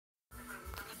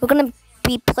We're gonna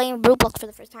be playing Roblox for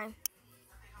the first time.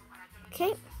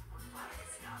 Okay.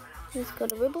 Let's go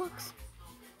to Roblox.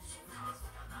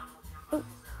 Oh,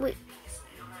 wait.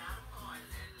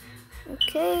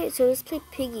 Okay, so let's play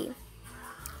Piggy.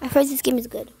 I've heard this game is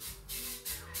good.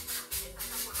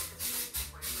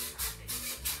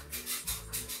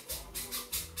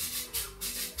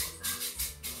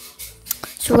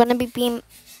 So we're gonna be playing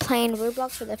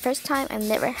Roblox for the first time. I've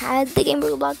never had the game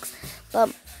Roblox,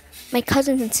 but my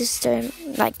cousins and sister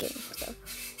like it. So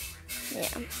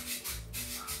yeah,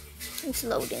 it's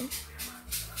loading.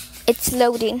 It's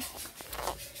loading.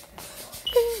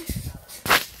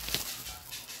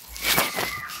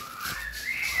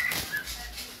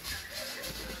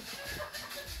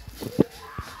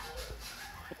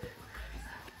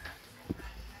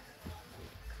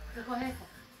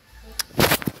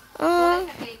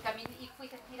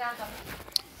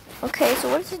 Okay, so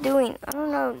what is it doing? I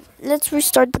don't know. Let's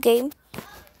restart the game.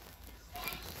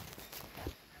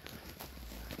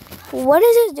 What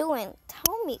is it doing?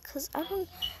 Tell me, cause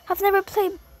I've never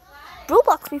played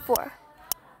Roblox before.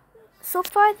 So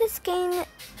far, this game,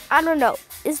 I don't know.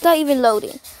 It's not even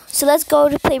loading. So let's go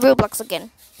to play Roblox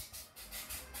again.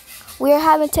 We are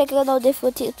having technical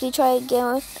difficulties. Please try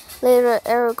again later.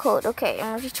 Error code. Okay,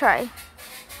 I'm going to try.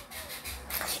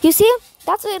 You see?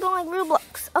 That's why I don't like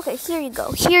Roblox. Okay, here you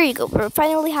go. Here you go. We're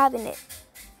finally having it.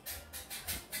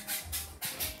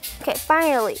 Okay,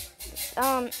 finally.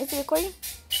 Is it recording?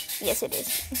 Yes, it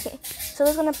is. Okay, so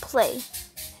we're gonna play.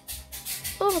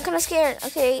 Oh, I'm kind of scared.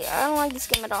 Okay, I don't like this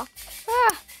game at all.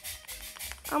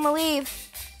 I'm gonna leave.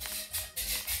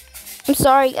 I'm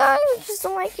sorry. I just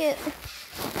don't like it.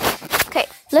 Okay,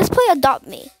 let's play Adopt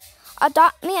Me.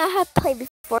 Adopt Me, I have played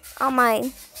before on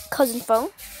my cousin's phone.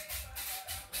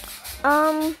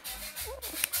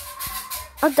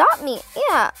 Adopt Me.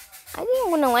 Yeah, I think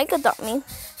I'm gonna like Adopt Me.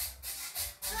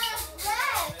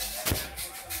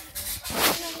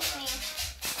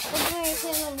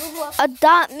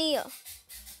 Adopt Me.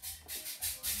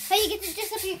 Hey, you get to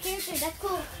dress up your character. That's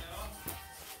cool.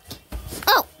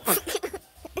 Oh.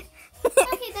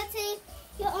 Okay, that's it.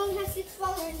 You only have 6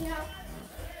 followers now.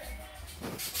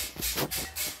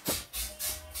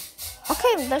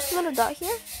 Okay, there's a little dot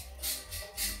here.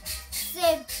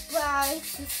 Say bye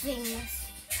to famous.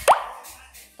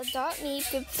 Adopt Me,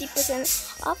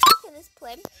 50% off. Okay, let's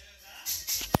play.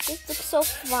 This looks so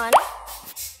fun.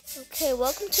 Okay,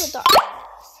 welcome to Adopt Me.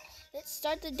 Let's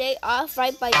start the day off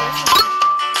right by dressing.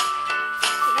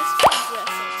 Okay, let's start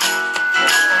dressing.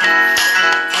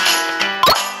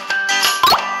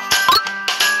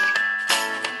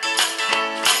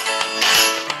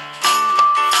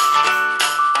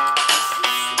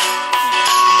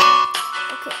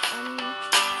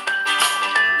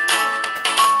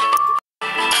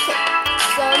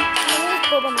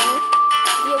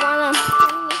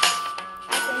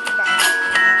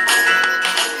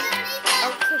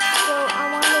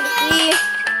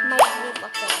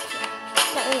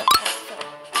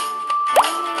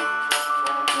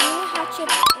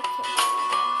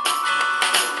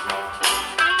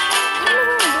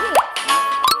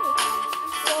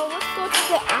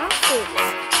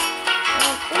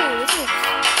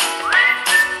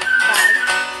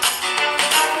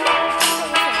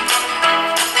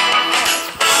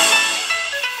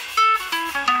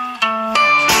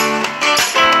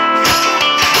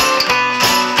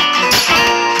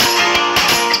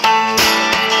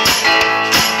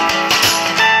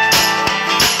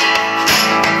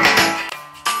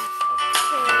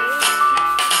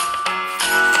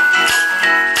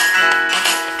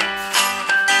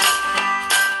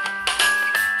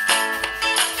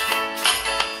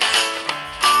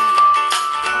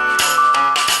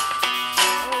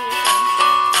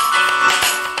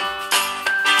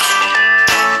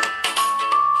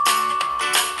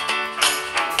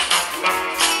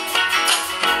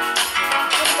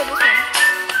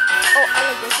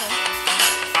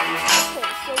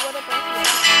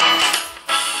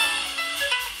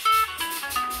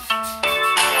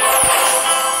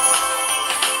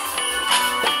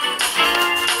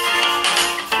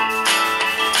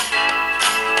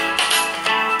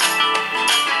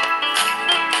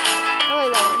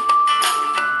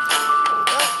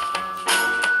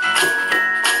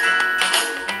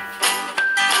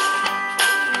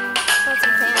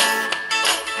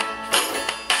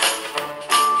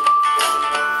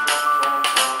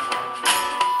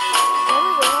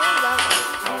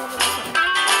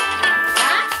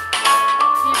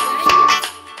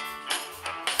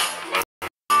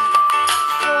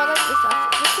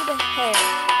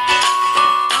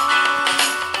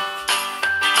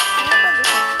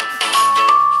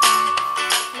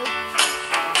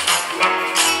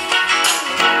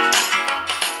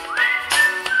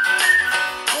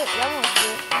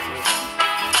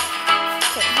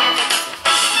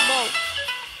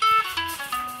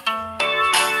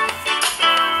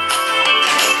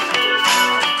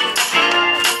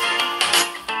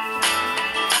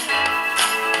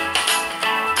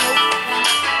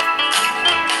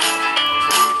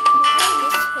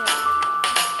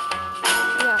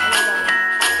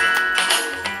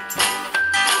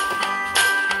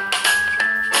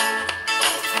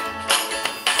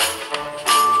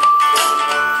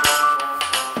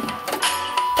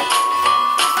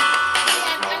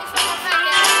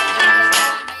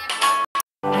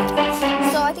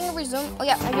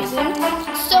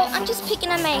 just picking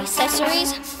up my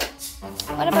accessories.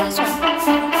 What about this one? I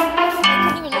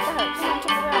can't even look at her. Come on,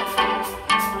 turn around.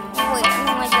 Oh, wait, I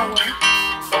don't like that one.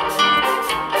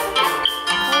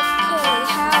 Okay,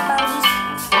 how about these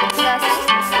glasses?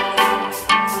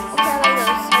 Okay, I like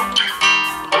those.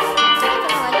 I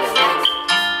don't like those.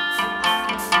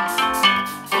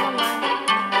 Never mind.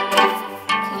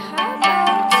 Okay, how about...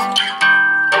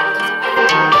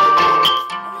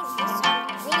 I think this one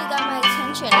really got my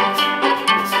attention.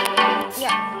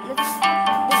 Yeah, let's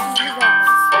use that.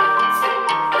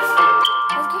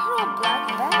 Let's get her a black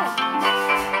bag.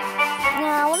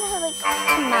 Nah, I want her like to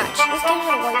match. Let's get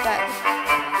her a white bag.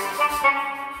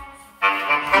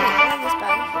 Wait, I like this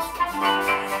bag.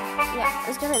 Yeah,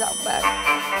 let's get her that bag.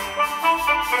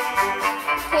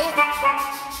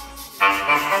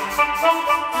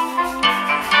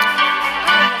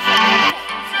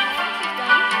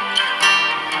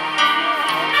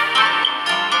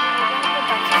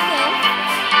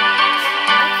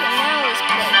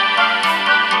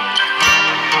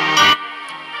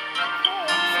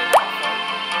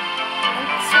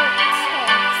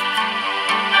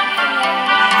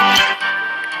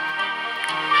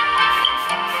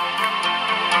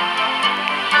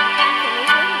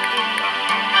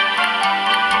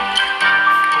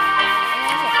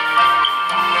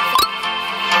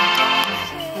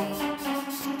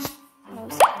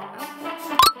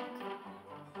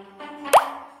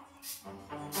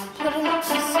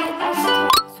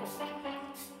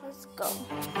 Let's go.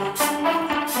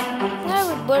 Now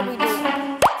what are we doing?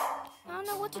 I don't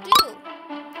know what to do.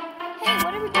 Hey,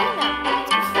 what are we doing now?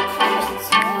 Let's go to the comments.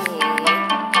 Hey.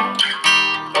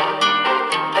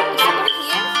 Is someone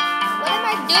here? What am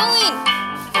I doing?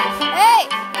 Hey!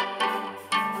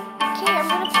 Okay, I'm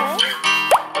gonna play.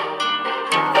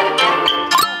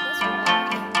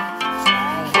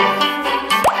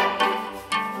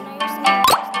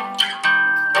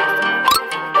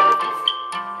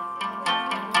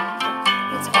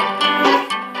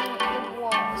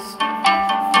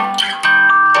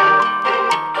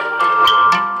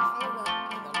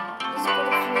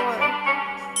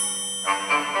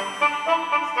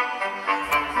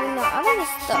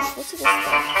 Let's see this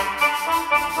stuff.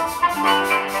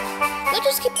 Let's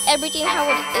just keep everything how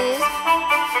it is.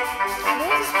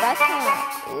 Where's this backpack?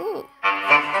 Ooh.